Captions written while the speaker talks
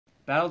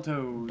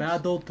Battletoads.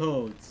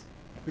 Battletoads.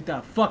 With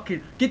that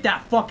fucking... Get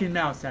that fucking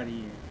mouse out of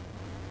here.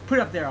 Put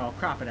it up there, I'll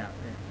crop it out.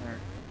 There.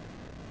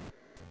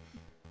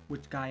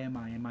 Which guy am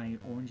I? Am I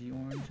orangey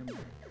orange? I'm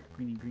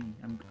greeny green.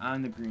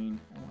 I'm the green.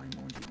 Oh, I'm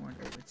orangey orange.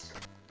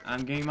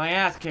 I'm getting my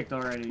ass kicked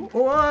already.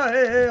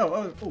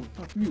 Oh,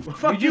 fuck you.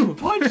 Fuck you. You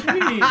punched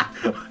me.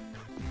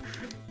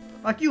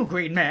 Fuck you,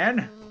 green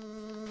man.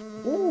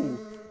 Ooh.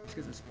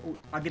 Oh,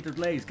 I'll get those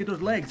legs. Get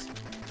those legs.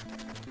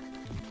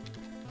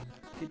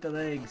 Get the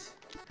legs.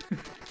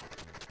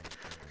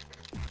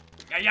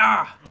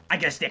 Yeah. I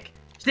get a stick.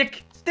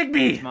 Stick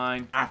me. It's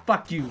mine. Ah,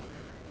 fuck you.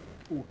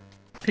 Ooh,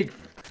 pig.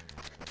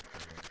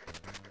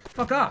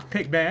 Fuck off,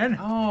 pig man.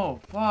 Oh,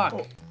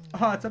 fuck.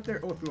 Oh, it's up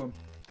there. Oh, through him.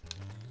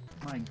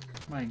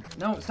 Mine.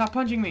 No, stop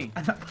punching me.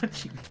 I'm not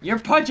punching. You're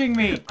punching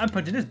me. I'm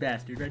punching this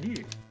bastard right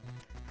here.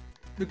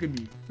 Look at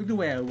me. Look the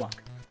way I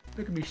walk.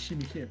 Look at me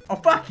shimmy shim. Oh,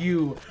 fuck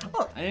you.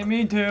 Oh, I didn't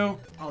mean to.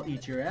 I'll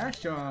eat your ass,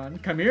 Sean.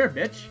 Come here,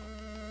 bitch.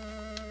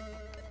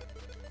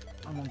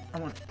 I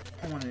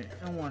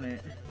want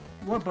it.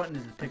 What button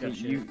is the pickup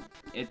shit?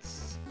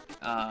 It's,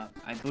 I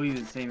believe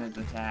it's the same as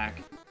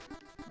attack.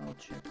 I'll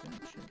check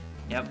that shit.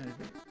 Yep.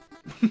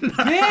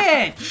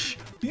 Bitch!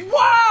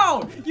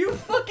 Wow! You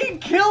fucking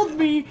killed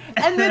me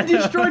and then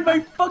destroyed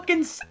my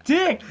fucking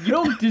stick! You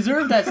don't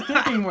deserve that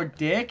stick anymore,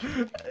 dick!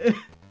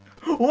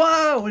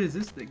 Wow! What does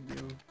this thing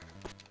do?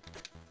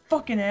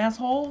 Fucking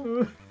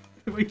asshole!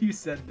 The way you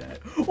said that.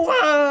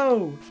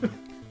 Whoa!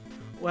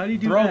 How do you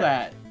do Throw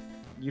that.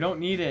 You don't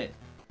need it.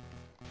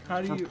 How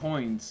do For you...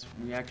 points.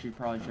 We actually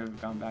probably should have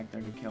gone back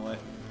there to kill it.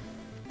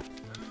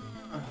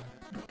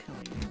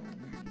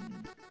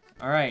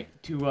 Alright,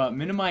 to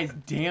minimize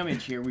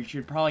damage here, we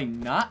should probably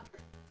not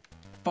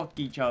fuck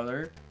each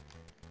other.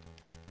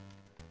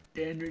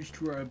 Damage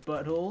to our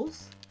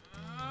buttholes.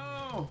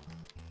 Oh!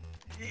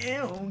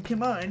 Ew,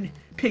 come on.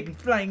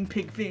 Flying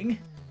pig thing.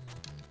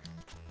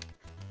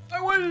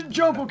 I wanted to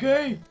jump,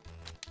 okay?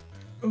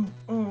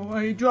 Oh,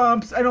 I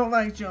jumps. I don't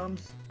like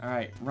jumps.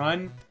 Alright,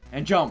 run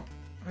and jump.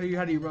 How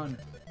do you run?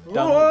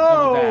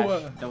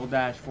 Double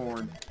dash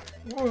forward.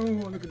 Whoa,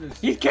 look at this.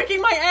 He's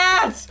kicking my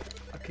ass!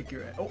 I'll kick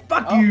your ass. Oh,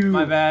 fuck you!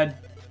 My bad.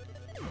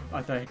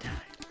 I thought I died.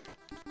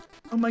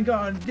 Oh my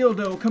god,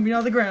 dildo coming out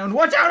of the ground.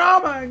 Watch out!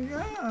 Oh my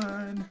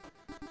god!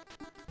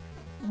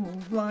 Oh,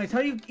 flies.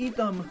 How do you eat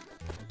them?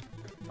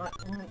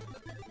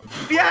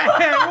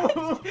 Yeah!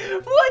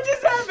 What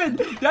just happened?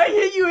 Did I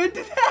hit you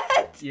into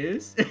that?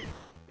 Yes.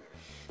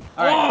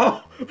 Alright.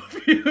 Oh!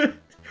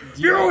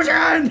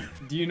 Fusion!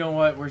 Do you know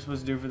what we're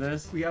supposed to do for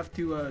this? We have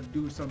to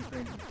do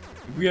something.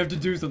 We have to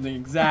do something,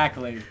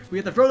 exactly. We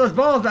have to throw those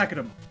balls back at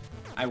him.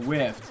 I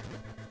whiffed.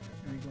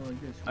 And we go like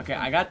this. Okay,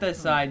 I got this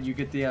side, you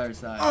get the other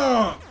side.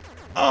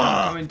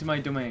 Come into my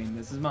domain.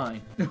 This is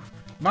mine.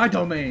 My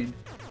domain.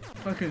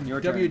 Fucking Your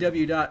turn.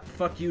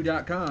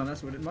 www.fuckyou.com.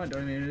 That's what my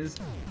domain is.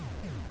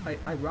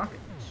 I rock it.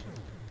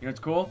 You know what's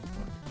cool?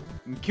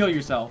 You can kill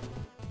yourself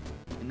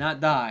and not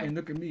die. And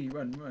look at me,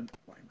 run.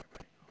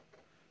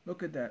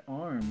 Look at that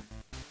arm.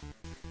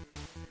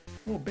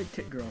 Oh, big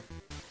tit girl.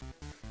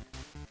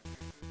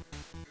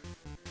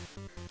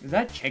 Is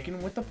that chicken?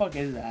 What the fuck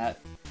is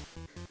that?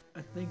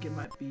 I think it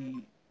might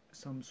be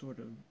some sort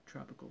of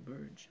tropical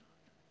bird.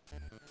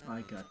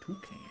 Like a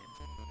toucan.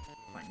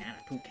 Banana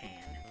toucan.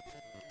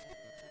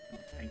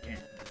 I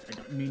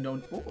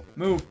don't. Oh.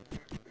 Move.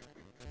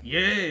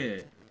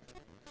 Yeah.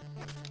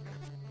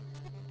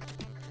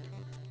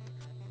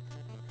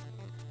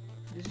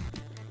 This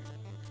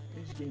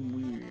game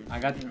weird. I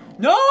got. You know.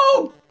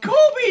 No!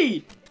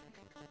 Kobe!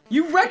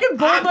 You wrecking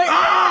balled my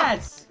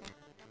ass!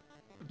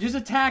 Just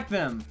attack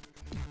them.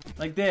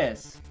 Like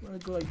this. When I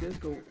go like this,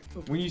 go.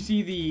 When you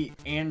see the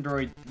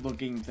android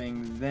looking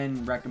things,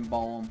 then wrecking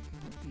ball them.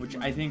 Which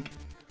I think.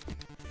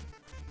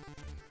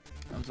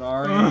 I'm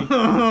sorry. I'm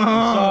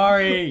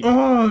sorry.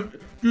 Oh,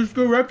 just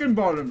go wrecking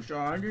ball him,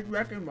 Sean. Just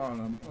wrecking ball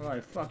him.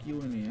 Alright, fuck you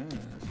in the ass.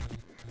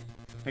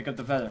 Pick up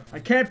the feather. I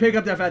can't pick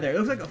up that feather. It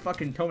looks like a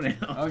fucking toenail.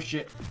 Oh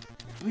shit.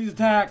 Please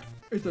attack.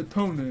 It's a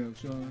toenail,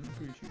 Sean. I'm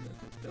pretty sure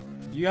that's a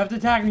toenail. You have to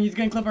attack me. He's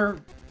gonna clip her.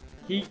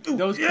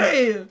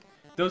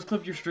 Those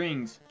clip your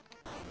strings.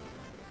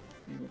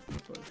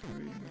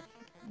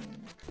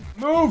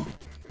 Move!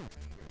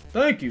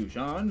 Thank you,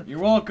 Sean. You're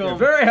welcome. You're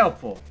very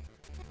helpful.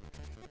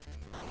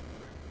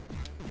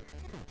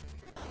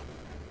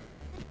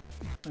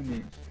 I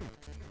mean,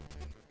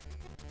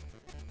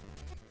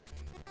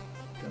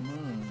 come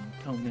on,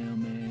 toenail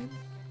man.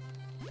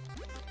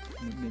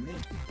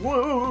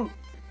 Whoa!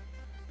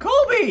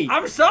 Colby!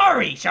 I'm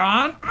sorry,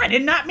 Sean. I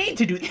did not mean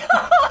to do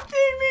that.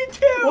 Me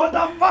too. What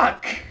the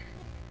fuck?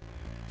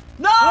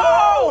 No!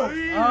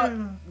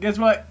 Oh, guess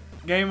what?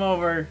 Game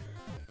over.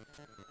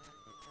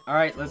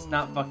 Alright, let's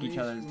not fuck each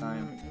other this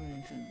time.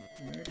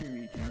 Murder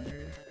each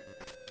other.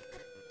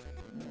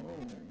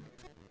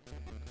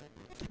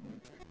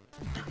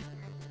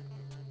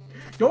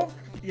 Don't.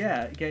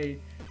 Yeah. Okay.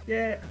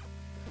 Yeah.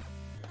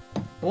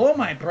 Blow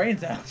my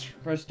brains out.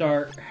 Press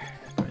start.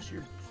 Press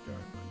your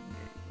start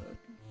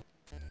button.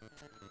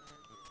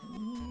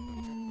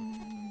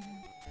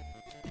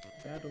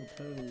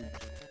 Battletoads.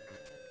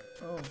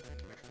 Oh.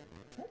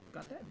 Oh,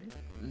 got that, bitch.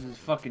 This is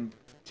fucking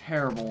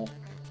terrible.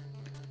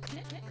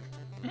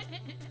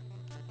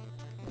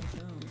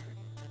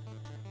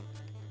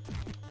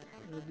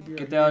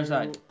 Get the other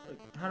side.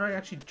 How do I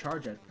actually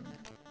charge that thing?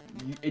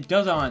 It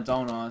does it on its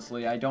own,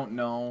 honestly. I don't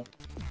know.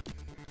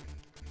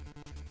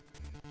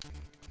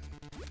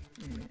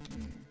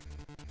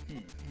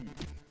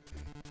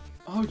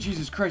 Oh,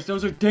 Jesus Christ.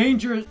 Those are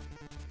dangerous.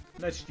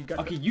 Nice, you got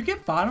okay, you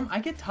get bottom, I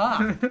get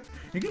top.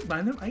 You get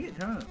bottom, I get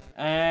top.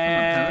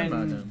 And... I'm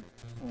not bottom.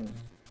 Oh.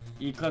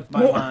 You clipped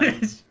my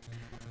lines.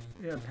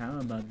 Yeah,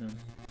 pound bottom.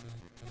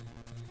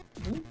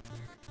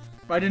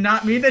 I did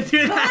not mean to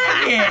do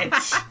that!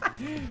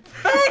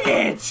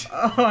 Faggot!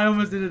 Oh, I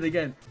almost did it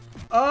again.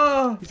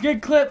 Oh! He's gonna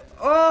clip!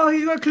 Oh,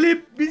 he's gonna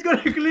clip! He's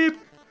gonna clip!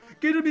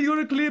 Get him, he's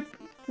gonna clip!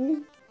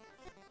 Oh.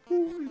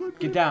 Oh, he's gonna clip.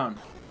 Get down.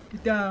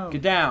 Get down.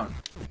 Get down.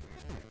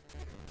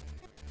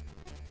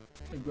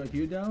 Like right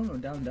here down or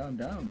down, down,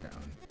 down,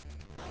 down?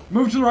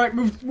 Move to the right,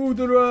 move to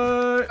the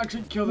right!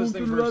 Actually, kill this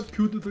thing first. Right,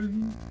 kill the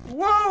thing.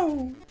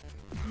 Whoa!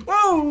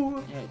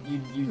 Whoa! Yeah,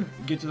 you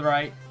get to the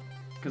right.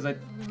 Cause I...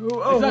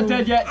 Oh, he's not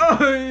dead yet! Oh,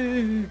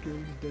 he's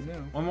dead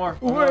now. One more.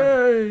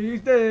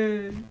 He's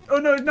dead. Oh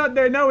no, he's not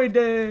dead. No, he's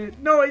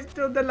dead. No, he's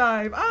still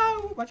alive.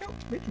 Oh, watch out,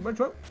 bitch, watch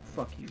out.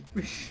 Fuck you.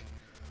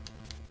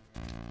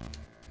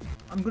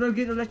 I'm gonna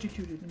get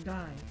electrocuted and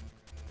die.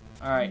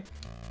 Alright.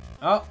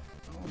 Oh. Oh,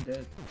 I'm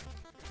dead.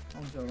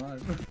 I'm still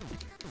alive.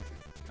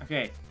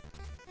 Okay.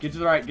 Get to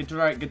the right, get to the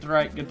right, get to the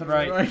right, get to the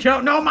right. I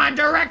don't know my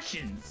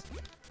directions.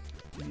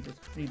 Need this,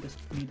 need this,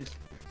 need this.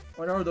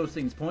 What are those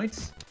things?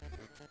 Points?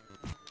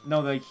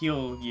 No, they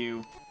heal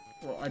you.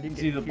 Well, I didn't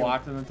see the healed.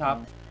 blocks on the top.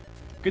 No.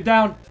 Get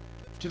down.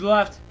 To the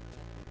left.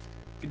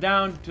 Get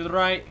down. To the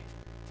right.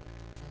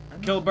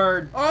 Kill a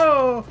bird.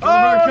 Oh! Kill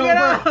a bird, kill a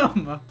bird.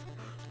 Him.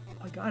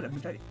 I got him. I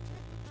got him.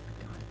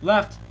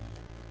 Left.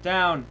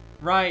 Down.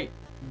 Right.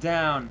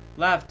 Down.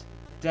 Left.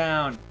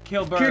 Down.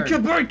 Kill bird. Kill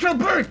bird! Kill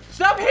bird!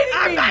 Stop hitting me!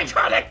 I'm not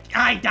trying to...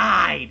 I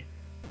died!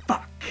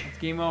 Fuck! It's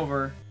game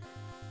over.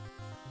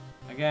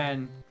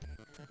 Again.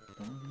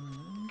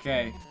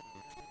 Okay.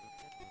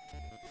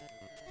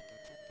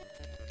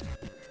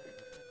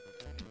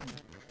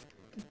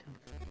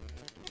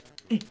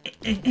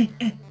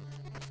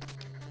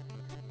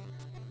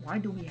 Why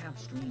do we have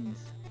strings?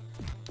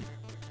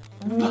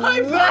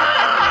 My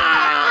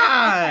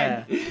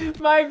bad!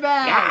 My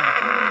bad!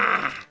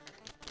 Yeah!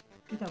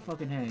 Get that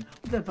fucking hang.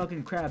 Get that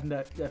fucking crab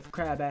nut, that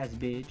crab ass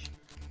bitch.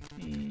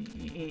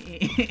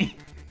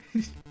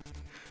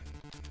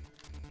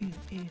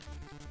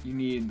 You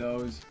needed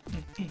those.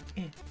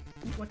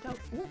 What the?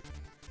 Ooh.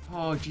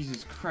 Oh,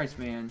 Jesus Christ,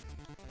 man.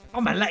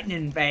 Oh, my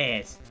lightning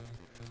fast.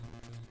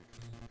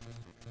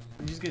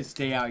 I'm just gonna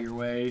stay out your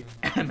way.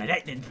 I'm a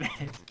lightning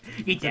fast.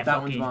 Get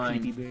that one's fucking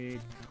mine. creepy bird.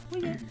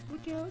 Watch out.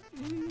 Watch out.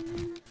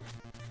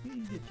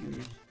 That's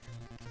yours.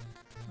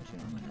 Watch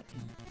out, I'm a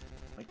lightning.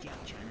 Watch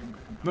out, John.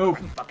 Move.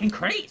 I'm fucking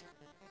crazy.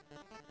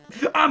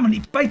 I'm gonna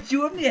bite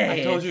you in the ass.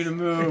 I told you to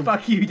move.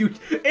 Fuck you, dude.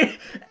 Stay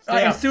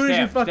as soon as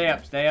you fucking... Stay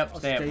up, stay up, I'll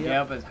stay up. stay Stay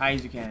up. up as high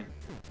as you can.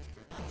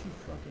 Don't you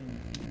fucking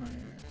eat my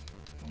ass.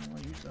 Oh,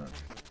 you suck.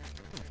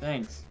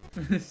 Thanks.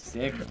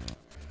 Sick.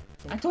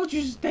 I told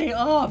you to stay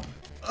up.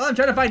 Oh, I'm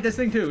trying to fight this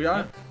thing too,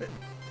 John.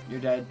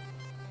 You're dead.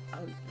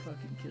 I'll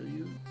fucking kill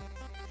you,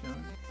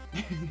 John.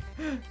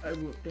 I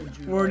will end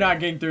you. We're not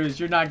getting through this.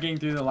 You're not getting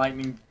through the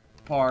lightning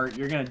part.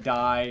 You're gonna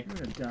die. You're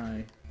gonna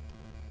die.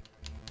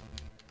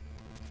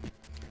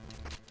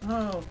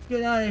 Oh,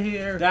 get out of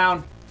here.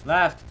 Down,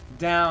 left,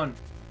 down.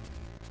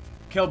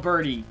 Kill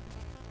Birdie.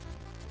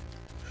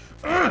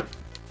 Ugh!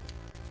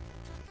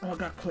 Oh, I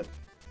got clipped.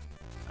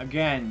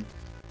 Again.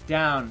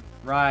 Down,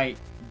 right,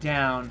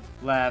 down,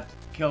 left.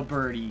 Kill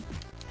Birdie.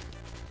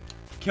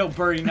 Kill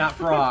Birdie, not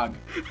Frog.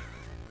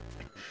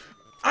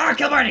 Ah,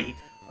 kill Birdie!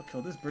 I'll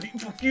kill this Birdie.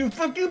 Fuck you,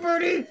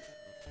 Birdie!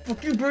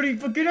 Fuck you, Birdie!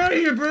 Fuck, get out of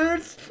here,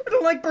 birds! I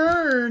don't like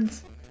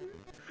birds!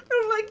 I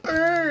don't like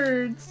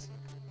birds!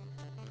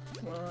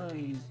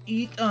 Flies,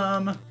 eat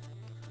them!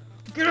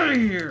 Get out of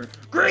here!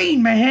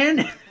 Green,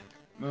 man!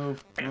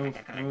 Move, move,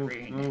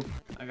 move, move.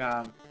 I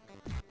got him.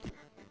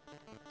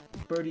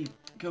 Birdie.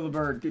 Kill the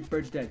bird.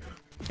 Bird's dead.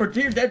 Bird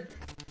here dead!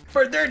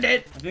 Bird there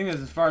dead! I think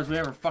that's as far as we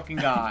ever fucking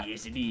got.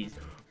 Yes, it is.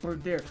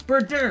 Bird there.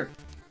 Bird there!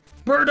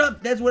 Bird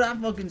up! That's what I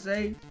fucking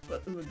say.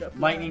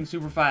 Lightning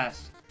super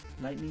fast.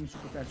 Lightning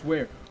super fast.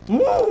 Where?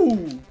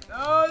 Ooh!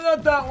 Oh,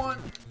 not that one.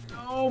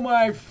 Oh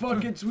my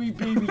fucking sweet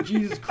baby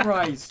Jesus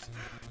Christ.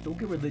 Don't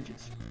get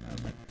religious.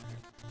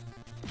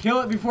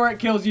 Kill it before it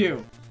kills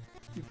you.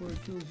 Before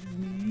it kills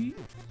me?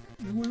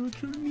 You want to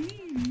kill me?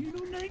 You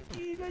don't like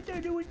it. I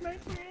thought it was my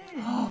friend.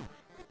 Oh!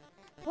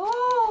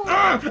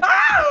 Ah!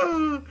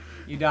 Ah!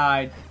 You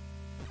died.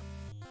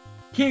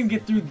 Can't even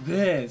get through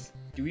this.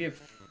 Do we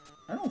have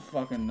I don't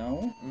fucking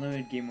know.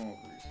 unlimited game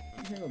overs?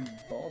 You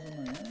have balls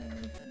on my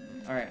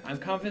ass. Alright, I'm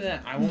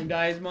confident I won't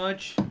die as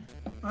much.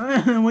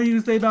 What are you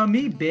gonna say about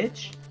me,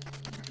 bitch?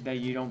 That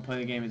you don't play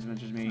the game as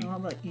much as me. How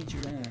about eat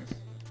your ass?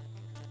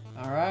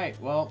 Alright,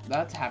 well,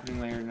 that's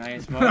happening later tonight, I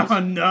suppose. Oh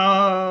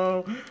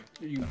no!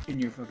 You in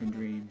your fucking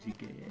dreams, you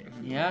get it.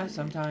 Yeah,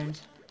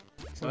 sometimes.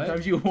 Sometimes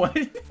What? you what?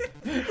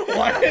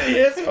 What?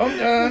 Yes,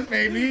 sometimes,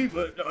 baby.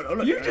 But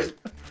no, You just.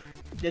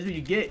 That's what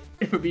you get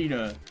for being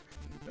a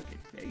fucking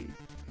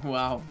faggot.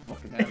 Wow,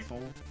 fucking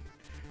asshole.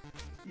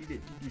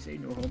 Did you say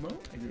no homo?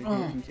 I didn't Oh.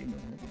 hear you say no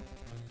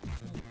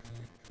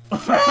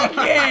homo.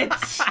 Faggot!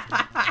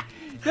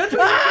 That's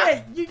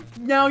what you get.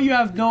 Now you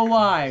have no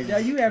lives. Now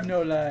you have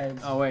no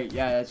lives. Oh wait,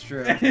 yeah, that's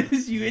true.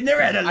 You in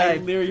there at a I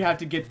life. literally have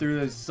to get through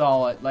this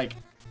solid, like,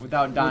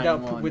 without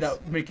dying once.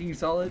 Without making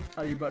solid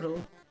out of your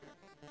butthole.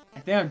 I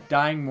think I'm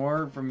dying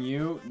more from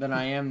you than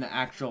I am the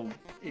actual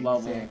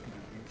level. Exactly.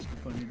 It's the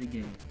fun of the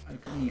game.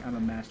 I'm a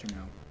master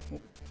now.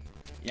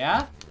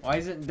 Yeah? Why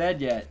isn't it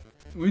dead yet?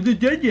 Where's it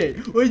dead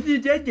yet? Where's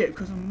it dead yet?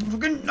 Cause I'm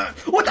fucking not.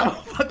 What the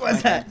fuck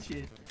was that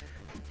shit?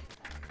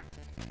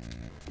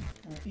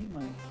 I'll eat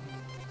my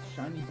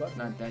shiny butt.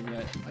 Not dead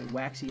yet. My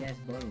waxy ass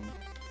butthole.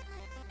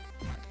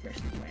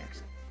 Freshly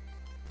waxed.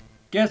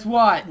 Guess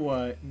what?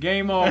 What?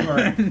 Game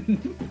over.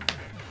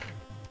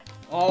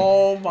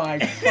 Oh my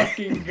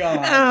fucking god.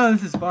 Oh,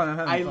 this is fun. I'm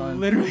having I fun.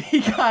 literally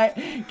got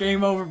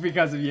game over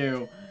because of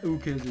you. Who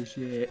cares of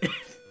shit?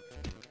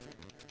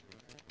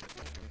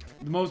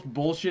 The most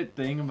bullshit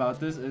thing about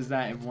this is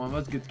that if one of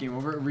us gets game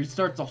over, it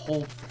restarts a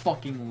whole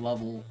fucking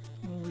level.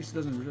 Well, at least it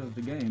doesn't restart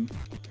the game.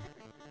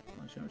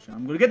 Watch out, Sean.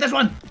 I'm gonna get this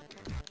one!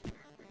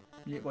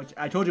 Yeah, watch.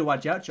 I told you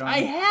watch out, Sean. I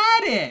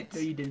had it! No,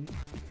 you didn't.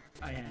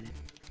 I had it.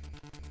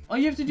 All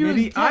you have to do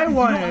Maybe is attack. I You don't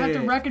wanted have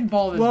to it. wrecking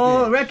ball this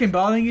Well, bitch. wrecking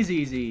balling is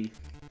easy.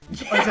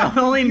 Yeah, It's the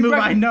only you move I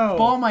wrecking know.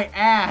 Ball my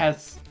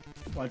ass.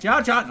 Watch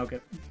out, Sean. Okay.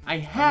 I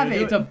have gonna it.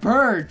 do It's it. a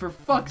bird, for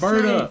fuck's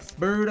Bird sakes. up.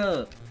 Bird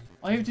up.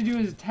 All you have to do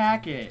is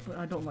attack it. But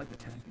I don't like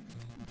attacking.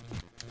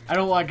 I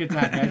don't like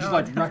attacking. I just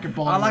like wrecking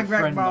ball I my like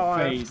friend wrecking ball.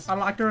 in the face. I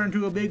like turning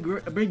into a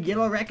big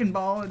yellow wrecking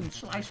ball and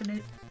slicing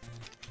it.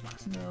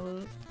 Slicing it all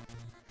up.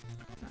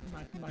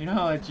 You know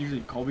how that's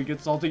usually Colby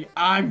gets salty?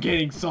 I'm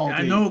getting salty.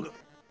 I know.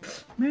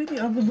 Maybe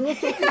I'm a little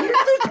salty here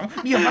too.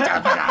 You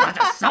have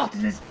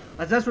saltiness.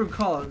 That's what we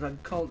call it.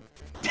 It's called.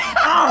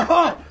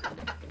 Oh!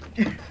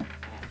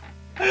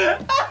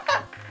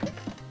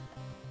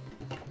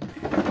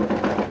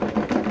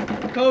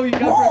 Colby, you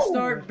gotta press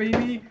start,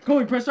 baby.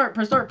 Colby, press start,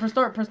 press start, press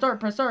start, press start,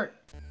 press start.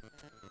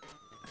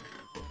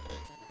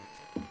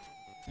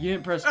 You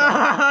didn't press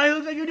start. It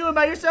looks like you're doing it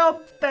by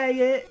yourself,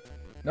 faggot.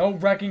 No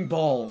wrecking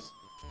balls.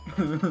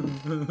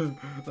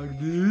 Like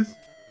this.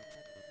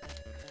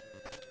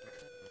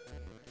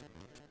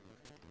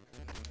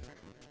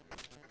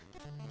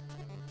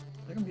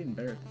 I think I'm getting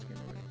better at this game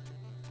already.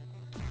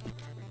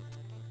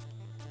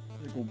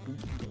 Go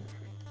boop,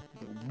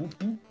 go boop,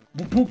 boop,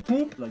 boop, boop,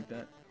 boop, like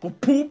that. Go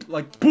poop,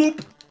 like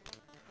poop.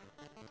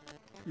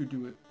 You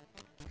do it.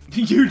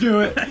 You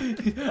do it.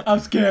 I'm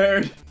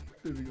scared.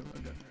 There we go. I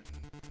got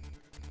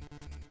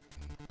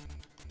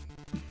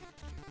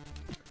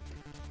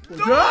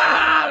that.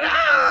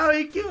 Ah!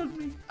 He killed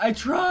me. I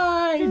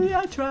tried. Yeah,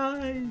 I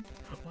tried.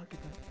 Oh, I get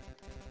that.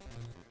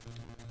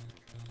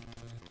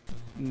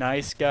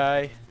 Nice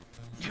guy.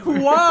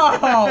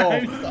 Wow.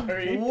 I'm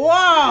sorry.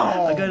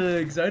 Wow. I got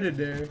excited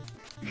there.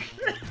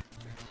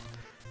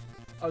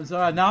 I'm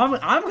sorry. Now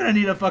I'm gonna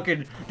need to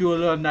fucking do a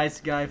little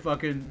nice guy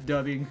fucking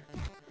dubbing.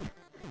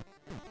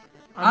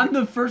 I'm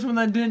the first one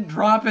that didn't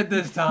drop it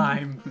this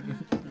time.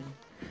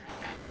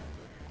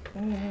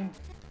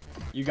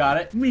 You got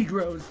it?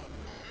 Migros.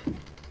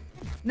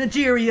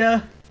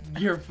 Nigeria.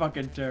 You're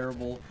fucking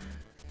terrible.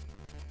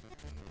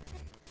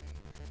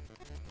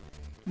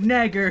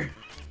 Nagger.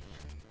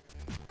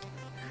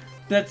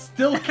 That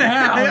still It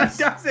counts.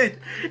 doesn't.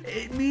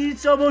 It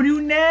means someone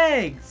who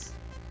nags.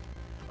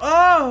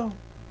 Oh.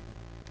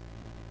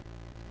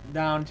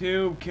 Down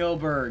two,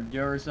 Killbird,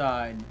 your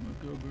side.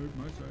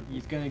 My side.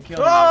 He's gonna kill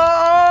you.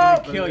 Oh!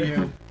 He's gonna kill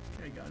you.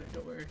 I got it.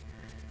 Don't worry.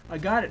 I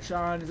got it,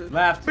 Sean.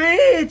 Left.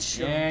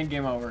 Bitch. And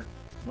game over.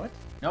 What?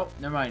 Nope,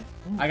 never mind.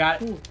 I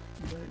got it. Cool.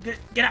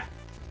 Get out.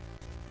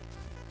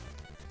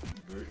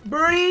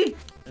 Birdie.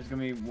 There's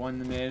gonna be one in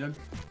the mid.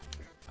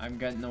 I'm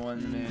getting the one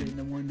in the You're getting mid.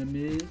 the one in the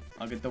mid.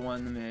 I'll get the one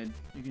in the mid.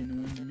 You're getting the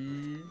one in the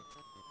mid.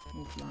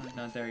 We'll fly.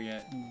 Not there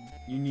yet.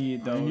 You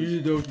need I those.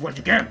 needed those. What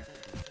you get?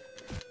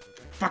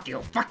 Fuck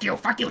you. Fuck you.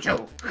 Fuck you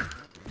too.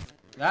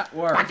 That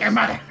works. Fuck your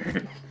mother.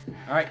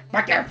 Alright,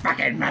 Fuck your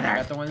fucking I mother.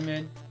 got the one in the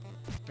mid.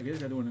 I guess I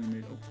got the one in the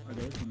mid. Oh, I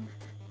got this one.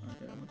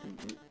 Okay, I'm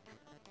gonna do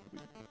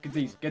it. Get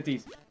these, get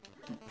these.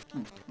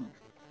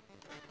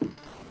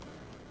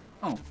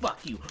 Oh, fuck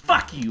you.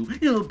 Fuck you.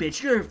 You little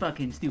bitch. You're a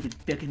fucking stupid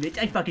fucking bitch.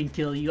 I fucking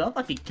kill you. I'll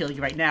fucking kill you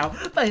right now.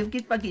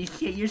 Fucking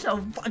shit. You're so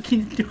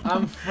fucking stupid.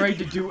 I'm afraid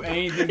to do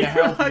anything to You're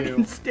help fucking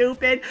you.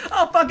 stupid.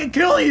 I'll fucking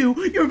kill you.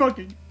 You're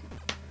fucking...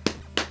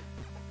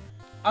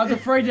 I was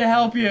afraid to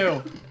help you.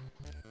 You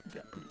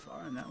got pretty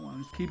far on that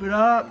one. Just keep it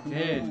up. Come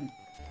Did.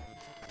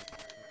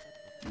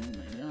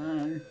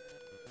 on.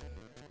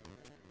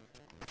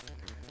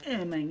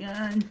 Oh my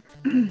god.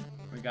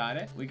 We got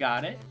it, we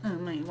got it. Oh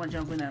man, watch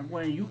out for that.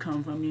 Where you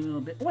come from, you little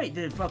bit. Wait,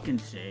 did it fucking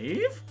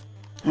save?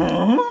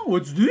 Huh?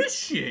 What's this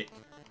shit?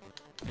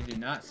 I did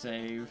not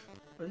save.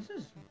 What is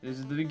this? This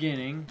is the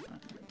beginning.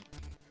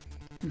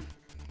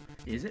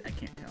 Is it? I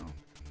can't tell.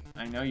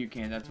 I know you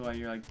can't. That's why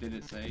you're like, did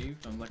it save?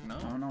 So I'm like, no.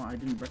 Oh no, I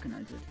didn't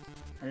recognize it.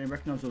 I didn't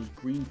recognize those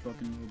green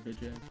fucking little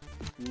bitches.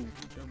 Ooh,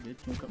 what's up, bitch?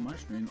 Don't cut my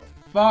string.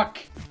 Fuck!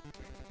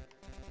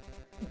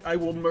 I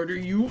will murder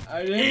you.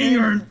 I In didn't.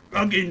 your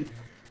fucking.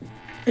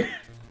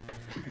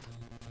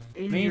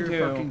 In Me your too.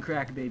 fucking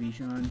crack, baby,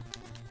 Sean.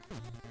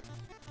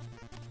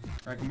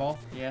 Wrecking ball?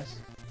 Yes.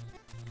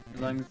 As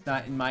long as it's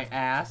not in my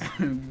ass.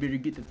 Better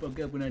get the fuck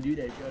up when I do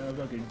that, Sean. I'll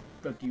fucking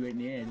fuck you right in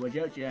the head. Watch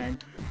out, Sean.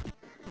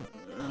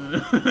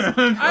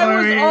 I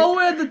was all the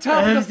way at the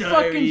top of the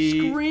sorry.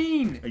 fucking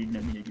screen! I did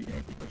not mean to do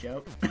that. Watch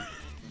out.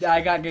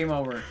 I got game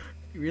over.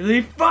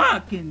 Really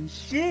fucking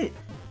shit.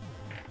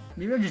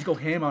 Maybe I'll just go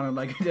ham on him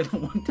like I did at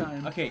one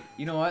time. Okay,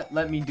 you know what?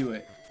 Let me do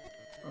it.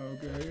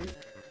 Okay.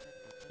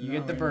 You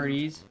get the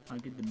birdies. I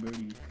get the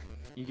birdies.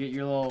 You get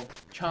your little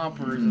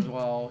chompers as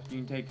well. You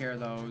can take care of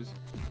those.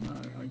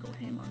 I go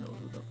ham on those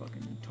with a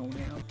fucking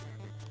toenail.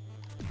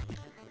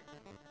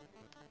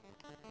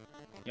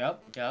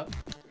 Yep, yep.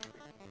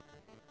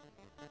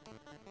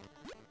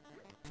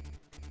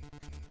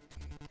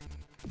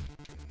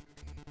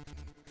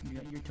 You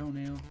got your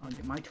toenail. I'll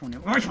get my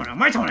toenail. My toenail!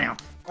 My toenail!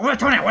 Oh, my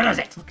toenail! What is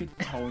it? Fucking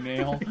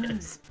toenail.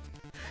 Yes.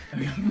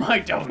 My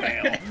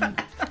toenail.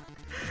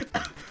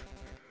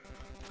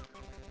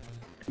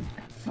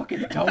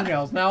 Fucking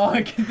toenails. Now all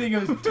I can think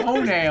of is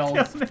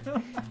toenails.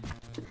 Toenail.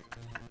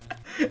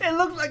 It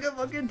looks like a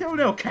fucking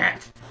toenail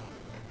cat.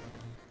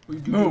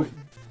 Move.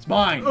 It's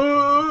mine.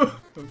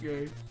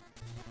 Okay.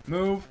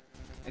 Move.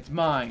 It's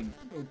mine.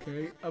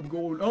 Okay. I'm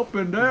going up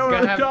and down Gotta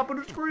on the have top of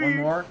the screen. One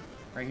more.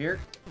 Right here.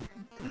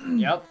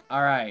 Yep.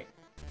 Alright.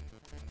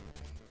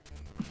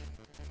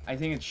 I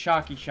think it's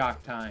Shocky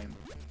Shock time.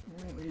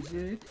 Oh, is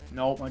it?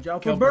 Nope. Watch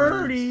out Kill for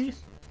birds.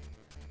 birdies.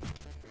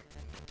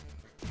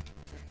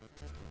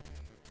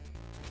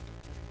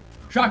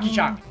 Shocky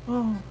Shock.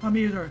 Oh, how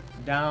many is there?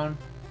 Down.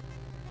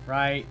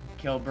 Right.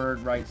 Kill bird.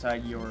 Right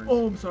side yours.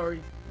 Oh, I'm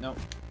sorry. Nope.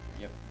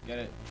 Yep. Get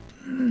it.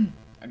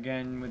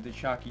 Again with the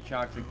Shocky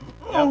Shocks. Yep.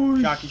 Oh,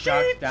 Shocky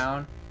Shocks. shit.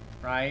 Down.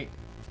 Right.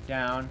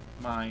 Down.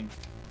 Mine.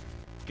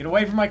 Get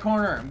away from my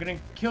corner. I'm gonna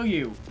kill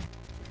you.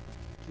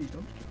 Please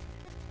don't kill.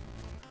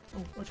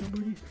 Oh, watch out,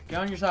 birdies. Get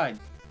on your side.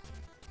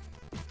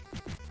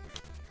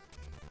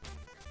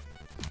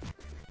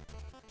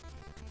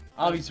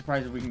 I'll be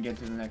surprised if we can get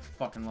to the next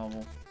fucking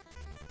level.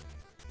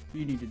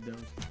 You needed those.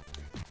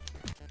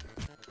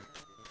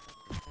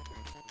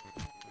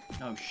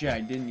 Oh shit,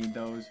 I did need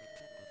those.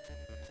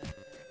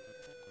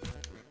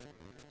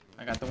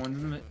 I got the ones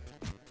in the mid.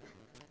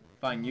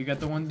 Fine, you got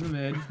the ones in the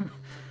mid.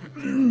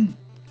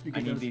 You I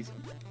get need those. these.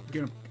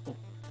 Get them. Oh.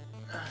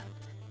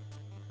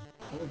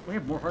 Oh, we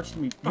have more hearts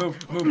than me.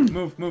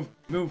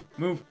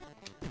 Move.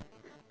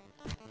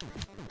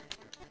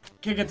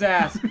 Kick its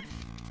ass.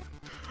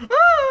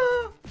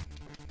 Ah!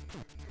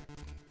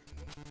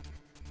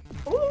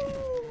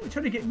 Oh, it's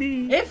trying to get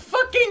me. It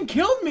fucking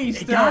killed me It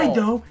still. died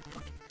though.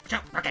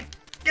 Fucking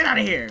get out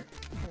of here.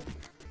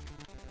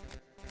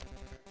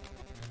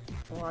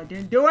 Oh, I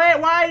didn't do it.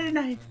 Why didn't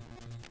I?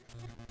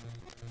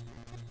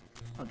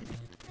 I'll get it.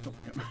 Oh,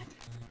 never mind.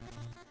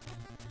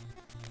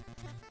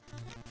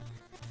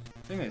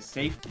 I think the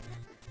safe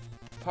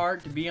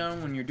part to be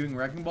on when you're doing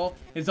Wrecking Ball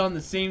is on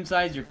the same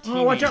side as your teammate.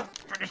 Oh, watch out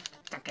for this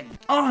fucking.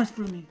 Oh, it's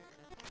for me.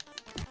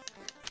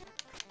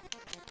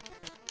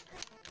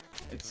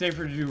 It's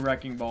safer to do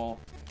Wrecking Ball.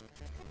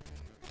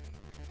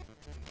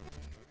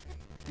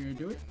 You gonna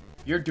do it?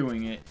 You're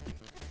doing it.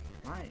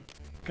 Why?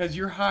 Because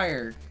you're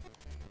higher.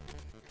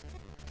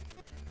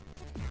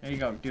 There you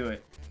go, do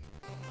it.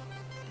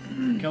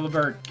 Kill the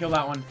bird. Kill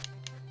that one.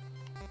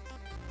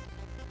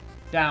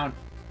 Down.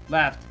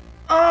 Left.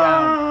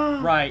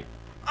 Down. Right.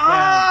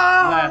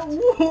 Down. Left.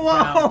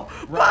 Whoa! Down.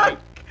 Right.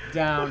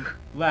 Down.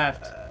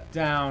 Left.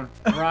 Down.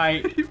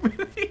 Right.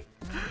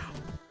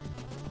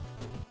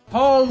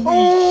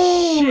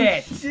 Holy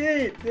shit!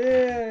 Shit,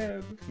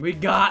 damn! We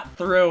got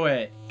through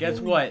it. Guess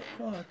Holy what?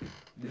 Fuck.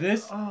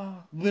 This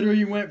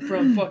literally went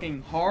from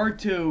fucking hard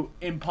to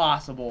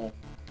impossible.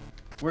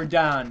 We're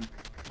done.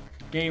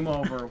 Game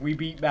over. We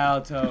beat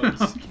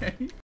Battletoads. Okay.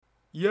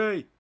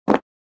 Yay!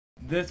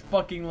 This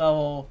fucking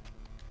level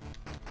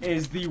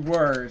is the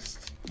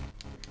worst.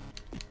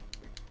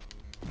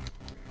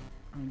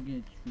 I'm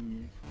gonna do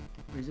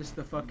this. Is this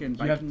the fucking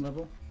You have- Viking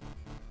level?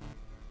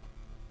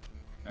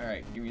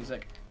 Alright, give me a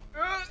sec.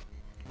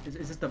 Is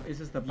this the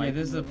Viking Yeah,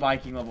 this is the level?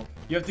 Viking level.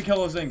 You have to kill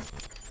those things.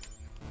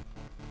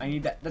 I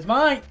need that. That's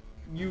mine!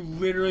 You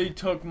literally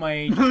took my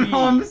HP.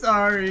 Oh, I'm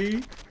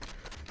sorry.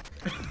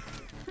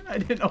 I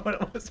didn't know what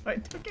it was, so I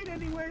took it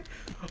anyway.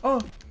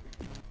 Oh.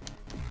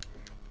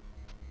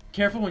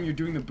 Careful when you're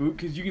doing the boot,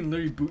 because you can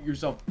literally boot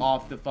yourself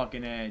off the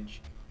fucking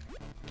edge.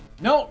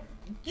 No!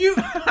 You!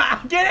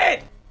 Get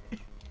it!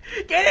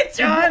 Get it,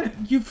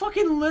 John! You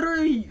fucking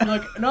literally,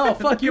 like, no,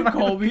 fuck you,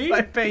 Colby. Look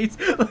at my face.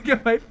 Look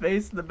at my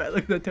face. Look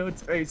at the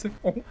Toad's face.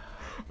 Oh.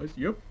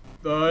 Yep.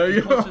 Close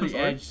to I'm the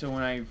sorry. edge so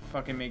when I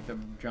fucking make the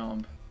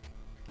jump.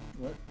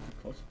 What?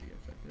 Close to the edge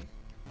like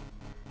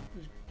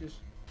this. Just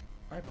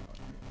eyeball it.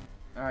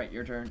 Alright,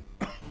 your turn.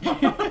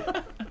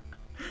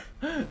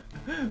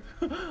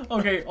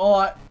 Okay,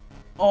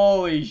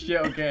 holy shit,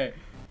 okay.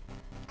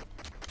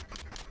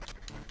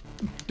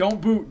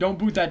 Don't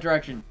boot that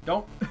direction.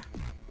 Don't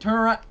turn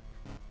around.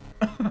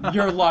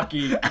 You're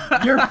lucky.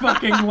 You're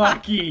fucking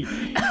lucky.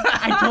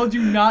 I told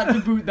you not to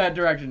boot that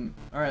direction.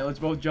 Alright, let's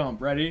both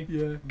jump. Ready?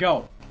 Yeah.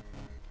 Go.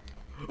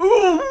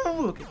 Ooh,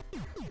 okay.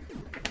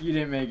 You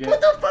didn't make it.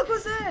 What the fuck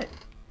was that?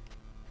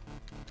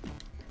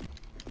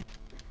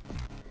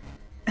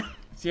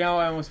 See how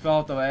I almost fell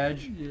off the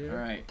edge? Yeah.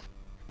 Alright.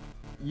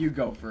 You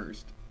go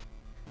first.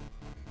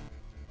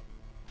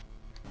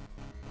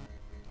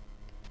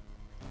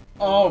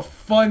 Oh,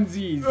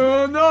 funsies.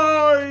 Oh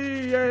no!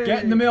 Yay.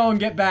 Get in the middle and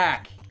get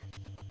back.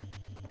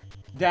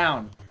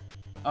 Down.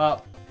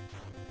 Up.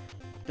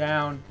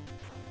 Down.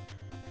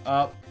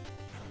 Up.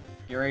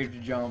 Get ready to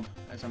jump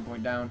at some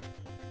point. Down.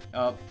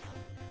 Up.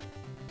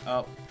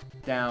 Up.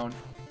 Down.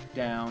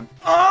 Down.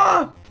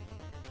 Ah!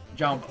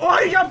 Jump. Oh,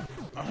 I jump!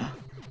 Ah.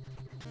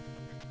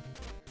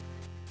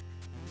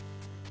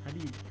 How do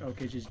you?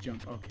 Okay, just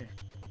jump. Okay.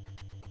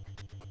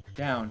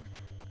 Down.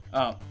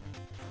 Up.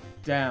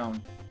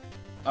 Down.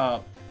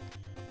 Up.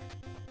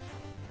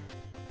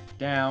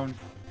 Down.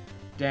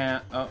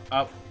 Down.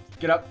 Up.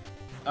 Get up.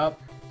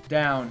 Up.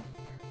 Down.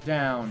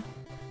 Down.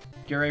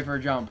 Get ready for a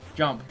jump.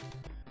 Jump.